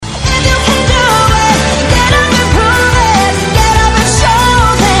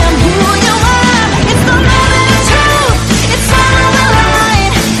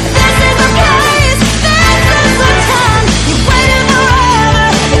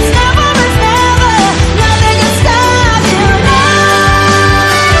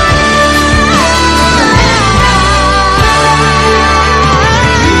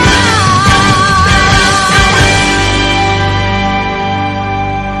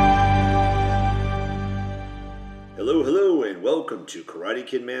and welcome to Karate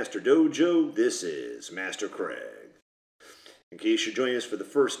Kid Master Dojo. This is Master Craig. In case you're joining us for the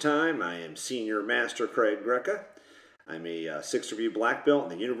first time, I am Senior Master Craig Greca. I'm a 6th degree black belt in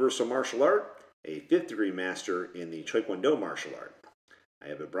the Universal Martial Art, a 5th degree master in the Taekwondo martial art. I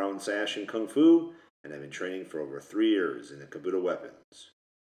have a brown sash in Kung Fu, and I've been training for over 3 years in the Kabuto weapons.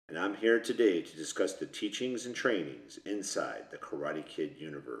 And I'm here today to discuss the teachings and trainings inside the Karate Kid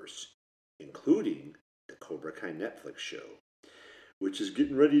universe, including the Cobra Kai Netflix show, which is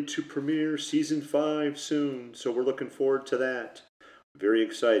getting ready to premiere season 5 soon, so we're looking forward to that. Very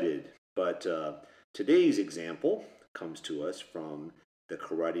excited. But today's example comes to us from the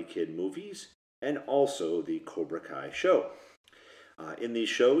Karate Kid movies and also the Cobra Kai show. In these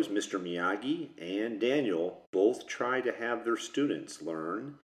shows, Mr. Miyagi and Daniel both try to have their students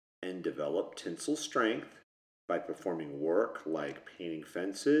learn and develop tensile strength by performing work like painting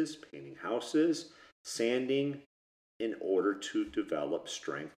fences, painting houses, sanding, in order to develop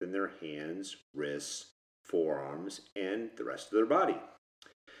strength in their hands, wrists, forearms, and the rest of their body.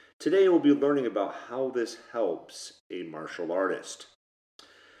 Today we'll be learning about how this helps a martial artist.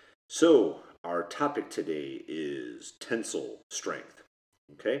 So, our topic today is tensile strength.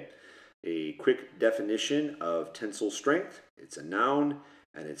 Okay? A quick definition of tensile strength. It's a noun,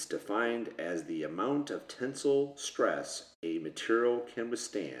 and it's defined as the amount of tensile stress a material can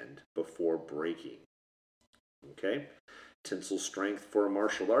withstand before breaking. Okay? Tensile strength for a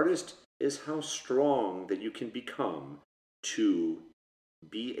martial artist is how strong that you can become to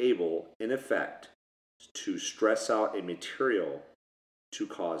be able, in effect, to stress out a material to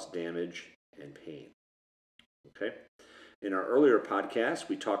cause damage and pain. Okay? In our earlier podcast,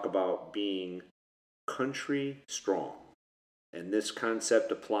 we talk about being country strong. And this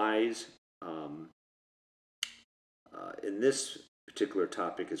concept applies in this particular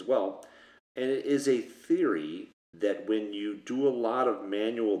topic as well. And it is a theory that when you do a lot of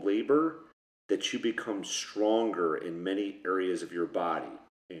manual labor, that you become stronger in many areas of your body,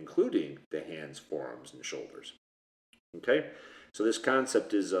 including the hands, forearms, and shoulders. Okay? So this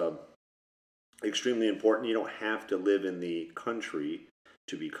concept is extremely important. You don't have to live in the country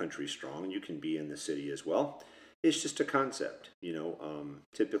to be country strong. You can be in the city as well. It's just a concept.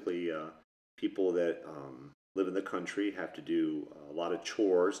 Typically people that live in the country have to do a lot of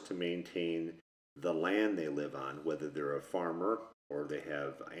chores to maintain the land they live on, whether they're a farmer or they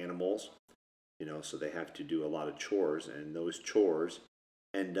have animals, so they have to do a lot of chores, and those chores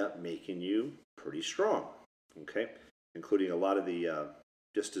end up making you pretty strong, okay? Including a lot of the,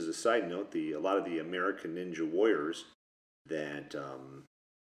 just as a side note, a lot of the American Ninja Warriors that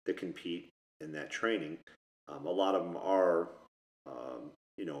compete in that training, a lot of them are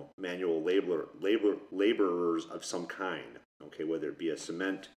manual laborers of some kind, okay, whether it be a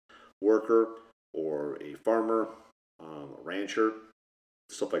cement worker or a farmer, a rancher,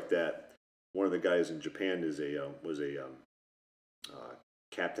 stuff like that. One of the guys in Japan was a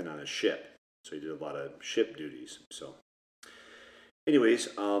captain on a ship, so he did a lot of ship duties. So, anyways,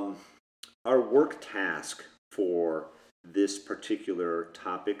 our work task for this particular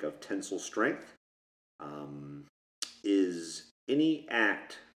topic of tensile strength is any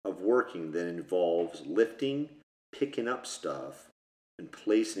act of working that involves lifting, picking up stuff, and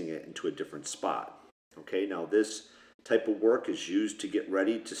placing it into a different spot. Okay, now this type of work is used to get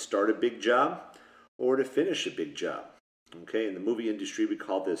ready to start a big job or to finish a big job. Okay, in the movie industry we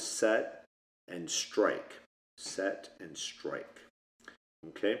call this set and strike. Set and strike.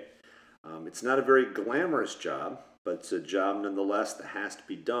 Okay, it's not a very glamorous job, but it's a job nonetheless that has to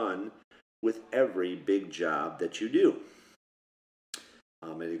be done with every big job that you do.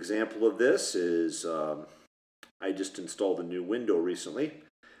 An example of this is I just installed a new window recently.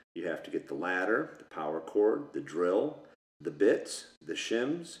 You have to get the ladder, the power cord, the drill, the bits, the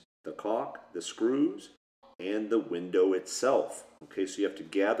shims, the caulk, the screws, and the window itself. Okay, so you have to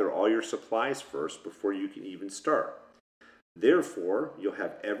gather all your supplies first before you can even start. Therefore, you'll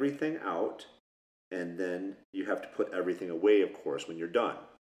have everything out, and then you have to put everything away, of course, when you're done.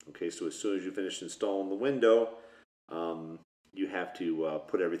 Okay, so as soon as you finish installing the window, you have to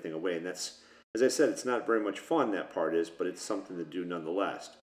put everything away. And that's, as I said, it's not very much fun, that part is, but it's something to do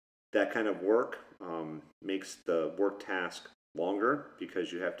nonetheless. That kind of work makes the work task longer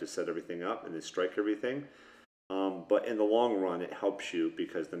because you have to set everything up and then strike everything. But in the long run, it helps you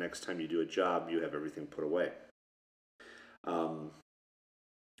because the next time you do a job, you have everything put away.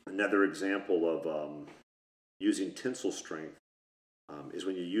 Another example of using tensile strength is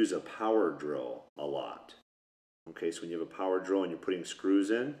when you use a power drill a lot. Okay, so when you have a power drill and you're putting screws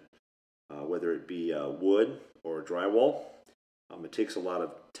in, whether it be wood or drywall, it takes a lot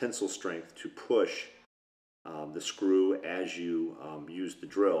of tensile strength to push the screw as you use the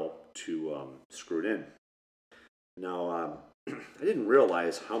drill to screw it in. Now, I didn't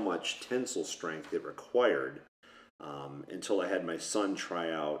realize how much tensile strength it required until I had my son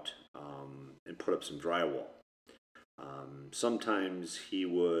try out and put up some drywall. Sometimes he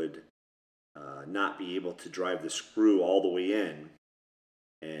would not be able to drive the screw all the way in,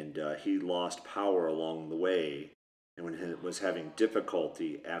 and he lost power along the way, and when he was having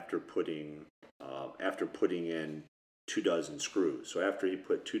difficulty after putting in 24 screws. So after he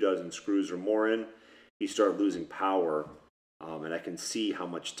put 24 screws or more in, he started losing power, and I can see how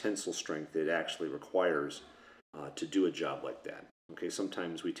much tensile strength it actually requires to do a job like that. Okay,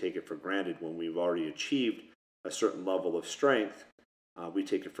 sometimes we take it for granted when we've already achieved a certain level of strength. We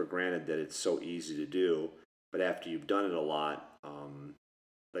take it for granted that it's so easy to do, but after you've done it a lot,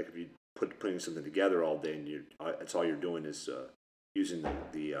 like if you putting something together all day and it's all you're doing is using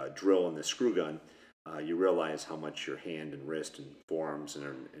the drill and the screw gun, you realize how much your hand and wrist and forearms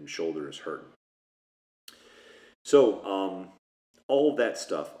and shoulder is hurting. So all of that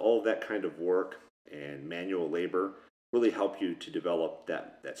stuff, all of that kind of work and manual labor really help you to develop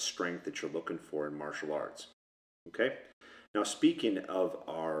that strength that you're looking for in martial arts. Okay? Now, speaking of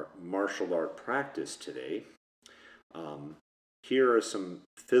our martial art practice today, here are some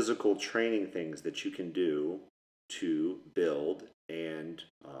physical training things that you can do to build and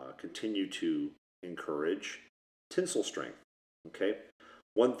continue to encourage tensile strength. Okay?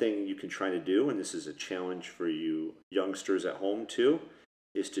 One thing you can try to do, and this is a challenge for you youngsters at home too,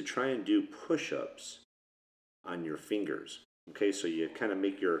 is to try and do push-ups on your fingers. Okay, so you kind of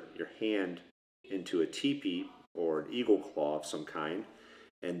make your hand into a teepee or an eagle claw of some kind,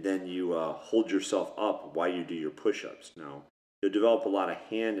 and then you hold yourself up while you do your push-ups. Now, you'll develop a lot of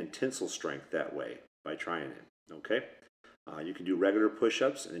hand and tensile strength that way by trying it. Okay, you can do regular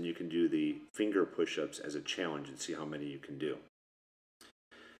push-ups, and then you can do the finger push-ups as a challenge and see how many you can do.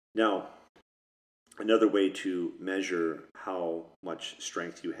 Now, another way to measure how much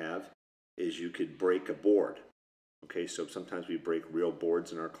strength you have is you could break a board. Okay, so sometimes we break real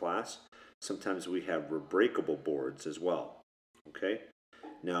boards in our class. Sometimes we have breakable boards as well. Okay,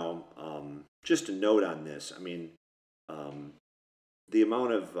 now just a note on this. I mean, the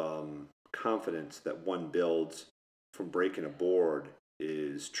amount of confidence that one builds from breaking a board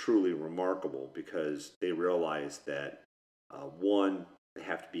is truly remarkable because they realize that one, they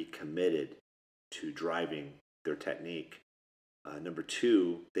have to be committed to driving their technique. Number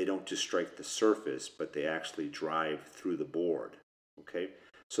two, they don't just strike the surface, but they actually drive through the board. Okay,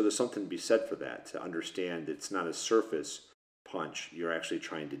 so there's something to be said for that, to understand that it's not a surface punch, you're actually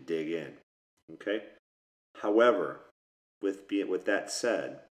trying to dig in. Okay, however, with that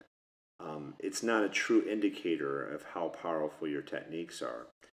said, it's not a true indicator of how powerful your techniques are,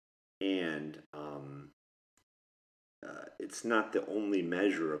 and it's not the only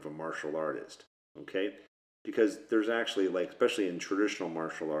measure of a martial artist. Okay, because there's actually, like, especially in traditional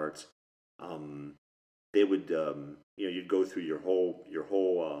martial arts, they would you'd go through your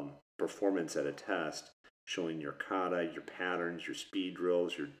whole performance at a test, showing your kata, your patterns, your speed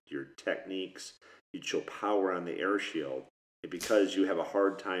drills, your techniques. You'd show power on the air shield, and because you have a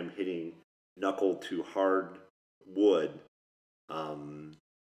hard time hitting knuckle to hard wood,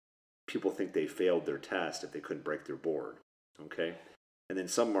 people think they failed their test if they couldn't break their board. Okay, and then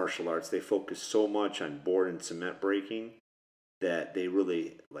some martial arts, they focus so much on board and cement breaking that they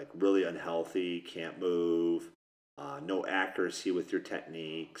really unhealthy, can't move, no accuracy with your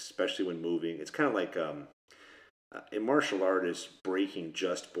techniques, especially when moving. It's kind of like a martial artist breaking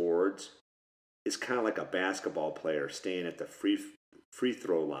just boards is kind of like a basketball player staying at the free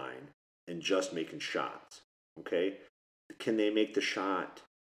throw line and just making shots. Okay, can they make the shot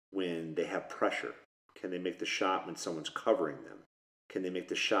when they have pressure? Can they make the shot when someone's covering them? Can they make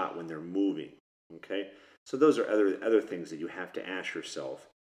the shot when they're moving? Okay, so those are other things that you have to ask yourself.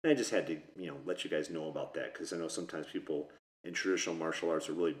 And I just had to let you guys know about that because I know sometimes people in traditional martial arts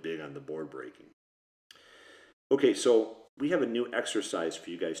are really big on the board breaking. Okay, so we have a new exercise for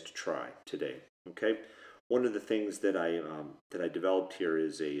you guys to try today. Okay, one of the things that I developed here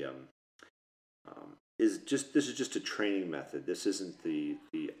is this is just a training method. This isn't the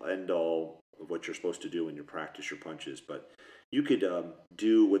end all of what you're supposed to do when you practice your punches, but you could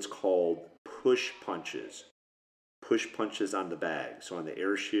do what's called push punches. Push punches on the bag. So on the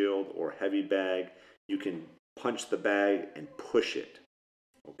air shield or heavy bag, you can punch the bag and push it.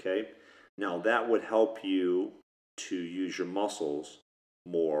 Okay? Now that would help you to use your muscles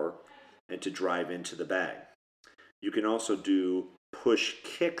more and to drive into the bag. You can also do push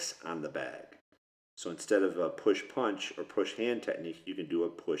kicks on the bag. So instead of a push punch or push hand technique, you can do a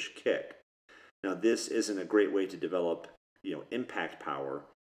push kick. Now, this isn't a great way to develop, impact power,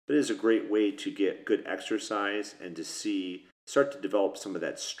 but it is a great way to get good exercise and to start to develop some of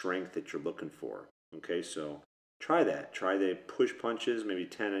that strength that you're looking for. Okay, so try that. Try the push punches, maybe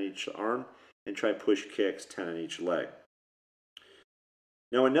 10 on each arm, and try push kicks, 10 on each leg.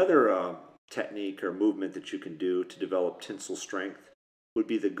 Now, another technique or movement that you can do to develop tensile strength would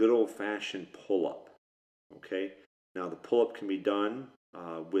be the good old-fashioned pull-up. Okay, now the pull-up can be done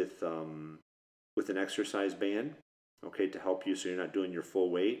with an exercise band, okay, to help you so you're not doing your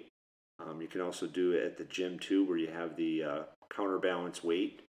full weight. You can also do it at the gym too, where you have the counterbalance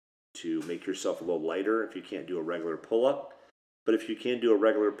weight to make yourself a little lighter if you can't do a regular pull-up. But if you can do a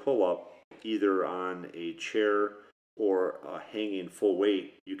regular pull-up, either on a chair or hanging full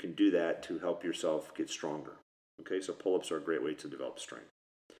weight, you can do that to help yourself get stronger. Okay, so pull-ups are a great way to develop strength.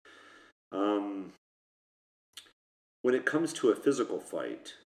 When it comes to a physical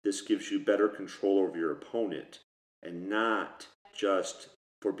fight, this gives you better control over your opponent, and not just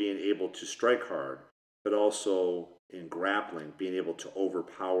for being able to strike hard, but also in grappling, being able to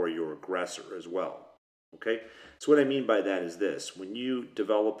overpower your aggressor as well. Okay, so what I mean by that is this: when you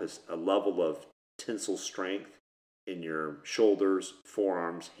develop a level of tensile strength in your shoulders,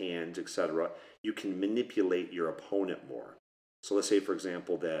 forearms, hands, etc., you can manipulate your opponent more. So let's say, for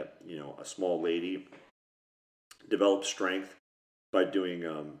example, that a small lady develops strength by doing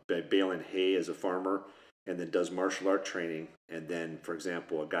by baling hay as a farmer, and then does martial art training, and then, for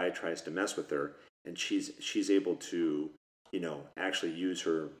example, a guy tries to mess with her, and she's able to actually use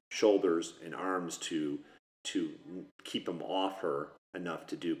her shoulders and arms to keep him off her enough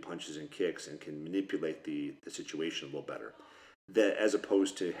to do punches and kicks, and can manipulate the situation a little better, that as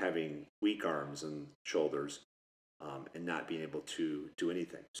opposed to having weak arms and shoulders and not being able to do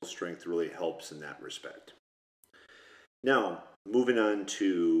anything. So strength really helps in that respect. Now, moving on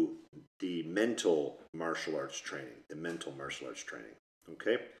to the mental martial arts training,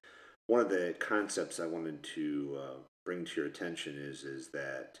 okay? One of the concepts I wanted to bring to your attention is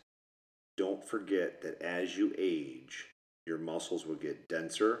that don't forget that as you age, your muscles will get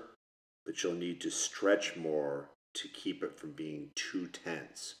denser, but you'll need to stretch more to keep it from being too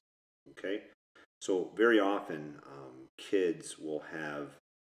tense, okay? So very often, kids will have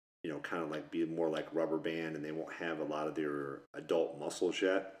kind of like be more like rubber band, and they won't have a lot of their adult muscles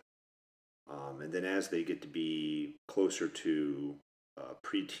yet. And then as they get to be closer to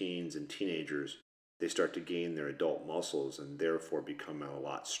preteens and teenagers, they start to gain their adult muscles and therefore become a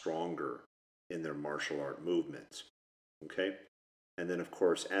lot stronger in their martial art movements. Okay? And then, of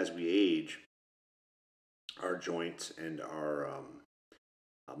course, as we age, our joints and our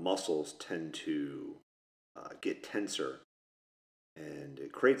muscles tend to get tenser, and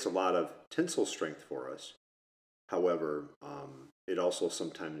it creates a lot of tensile strength for us. However, it also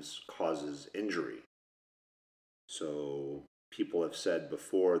sometimes causes injury. So people have said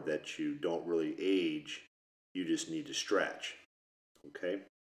before that you don't really age, you just need to stretch. Okay?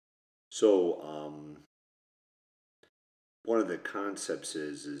 So one of the concepts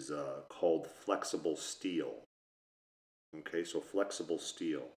is called flexible steel. Okay, so flexible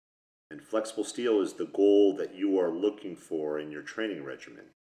steel. And flexible steel is the goal that you are looking for in your training regimen.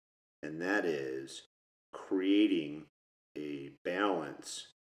 And that is creating a balance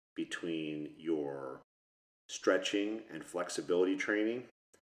between your stretching and flexibility training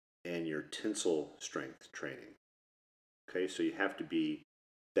and your tensile strength training. Okay, so you have to be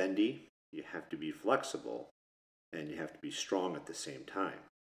bendy, you have to be flexible, and you have to be strong at the same time.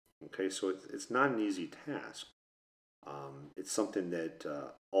 Okay, so it's not an easy task. It's something that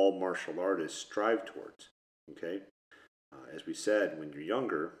all martial artists strive towards. Okay, as we said, when you're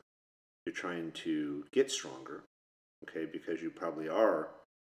younger, you're trying to get stronger. Okay, because you probably are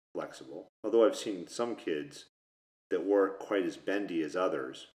flexible. Although I've seen some kids that weren't quite as bendy as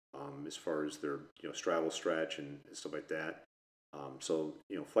others, as far as their straddle stretch and stuff like that. So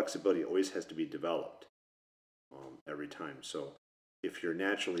flexibility always has to be developed every time. So if you're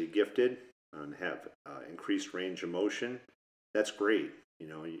naturally gifted and have increased range of motion, that's great.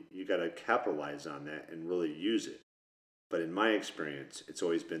 You got to capitalize on that and really use it. But in my experience, it's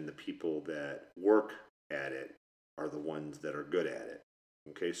always been the people that work at it are the ones that are good at it.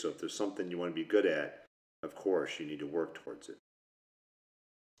 Okay, so if there's something you want to be good at, of course, you need to work towards it.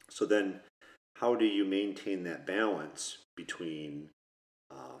 So then, how do you maintain that balance between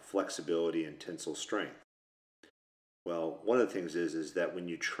flexibility and tensile strength? Well, one of the things is that when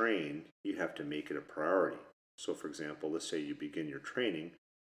you train, you have to make it a priority. So, for example, let's say you begin your training,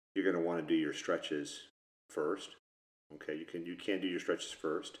 you're going to want to do your stretches first. Okay, you can do your stretches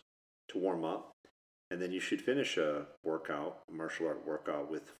first to warm up, and then you should finish a martial art workout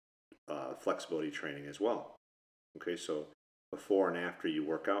with flexibility training as well. Okay, so before and after you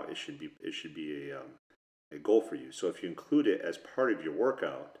work out, it should be a goal for you. So if you include it as part of your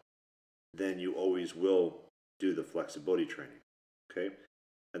workout, then you always will do the flexibility training. Okay,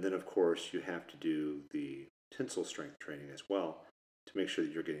 and then of course you have to do the tensile strength training as well to make sure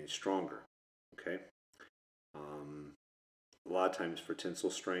that you're getting stronger. Okay. A lot of times for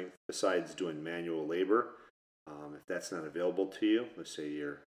tensile strength, besides doing manual labor, if that's not available to you, let's say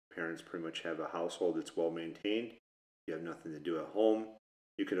your parents pretty much have a household that's well maintained, you have nothing to do at home,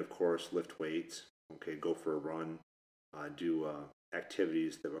 you can of course lift weights, okay, go for a run, do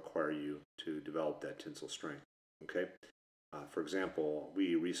activities that require you to develop that tensile strength. Okay. For example,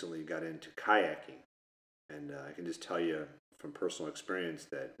 we recently got into kayaking, and I can just tell you from personal experience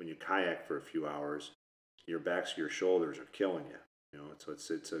that when you kayak for a few hours, your backs of your shoulders are killing you. You know, so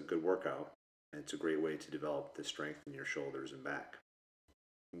it's a good workout, and it's a great way to develop the strength in your shoulders and back.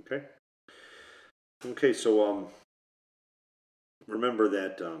 Okay. Okay. So remember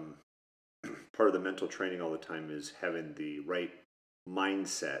that part of the mental training all the time is having the right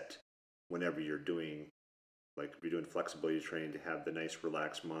mindset whenever you're doing, like if you're doing flexibility training, to have the nice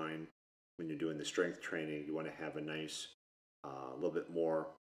relaxed mind. When you're doing the strength training, you want to have a nice, a little bit more,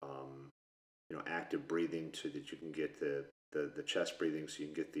 active breathing so that you can get the chest breathing, so you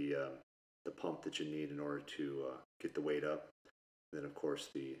can get the pump that you need in order to get the weight up. And then of course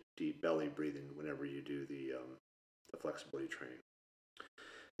the deep belly breathing whenever you do the flexibility training.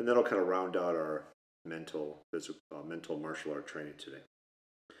 And that'll kind of round out our mental martial art training today.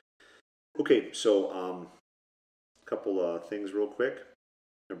 Okay, so a couple things real quick.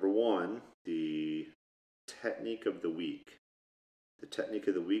 Number one, the technique of the week. The technique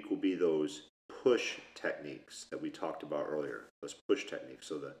of the week will be those push techniques that we talked about earlier. Those push techniques.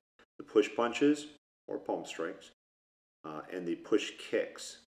 So the push punches or palm strikes and the push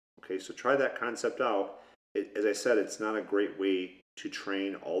kicks. Okay, so try that concept out. As I said, it's not a great way to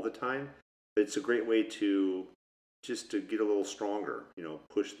train all the time, but it's a great way to just to get a little stronger. You know,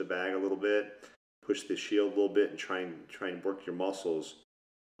 push the bag a little bit, push the shield a little bit, and try and work your muscles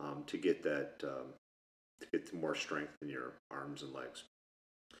to get that to get more strength in your arms and legs.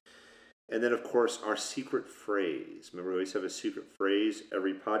 And then, of course, our secret phrase. Remember, we always have a secret phrase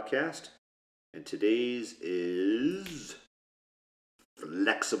every podcast, and today's is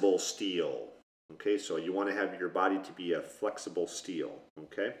flexible steel. Okay, so you want to have your body to be a flexible steel.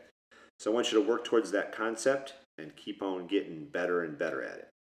 Okay, so I want you to work towards that concept and keep on getting better and better at it.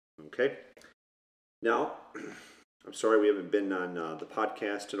 Okay, now I'm sorry we haven't been on the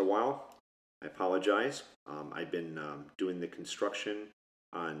podcast in a while. I apologize. I've been doing the construction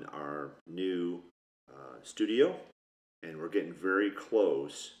on our new studio, and we're getting very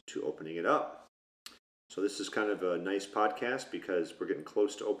close to opening it up. So this is kind of a nice podcast because we're getting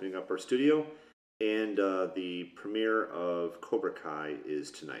close to opening up our studio, and the premiere of Cobra Kai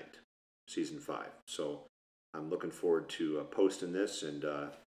is tonight, season 5. So I'm looking forward to posting this, and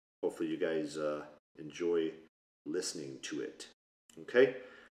hopefully you guys enjoy listening to it. Okay?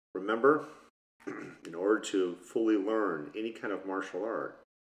 Remember, in order to fully learn any kind of martial art,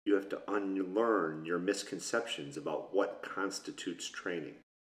 you have to unlearn your misconceptions about what constitutes training.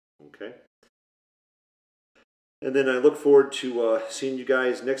 Okay? And then I look forward to seeing you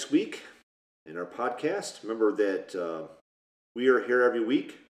guys next week in our podcast. Remember that we are here every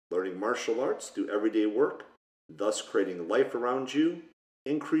week learning martial arts through everyday work, thus creating life around you,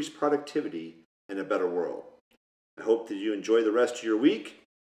 increased productivity, and a better world. I hope that you enjoy the rest of your week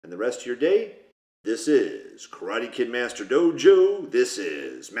and the rest of your day. This is Karate Kid Master Dojo. This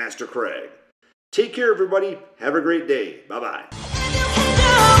is Master Craig. Take care, everybody. Have a great day. Bye-bye.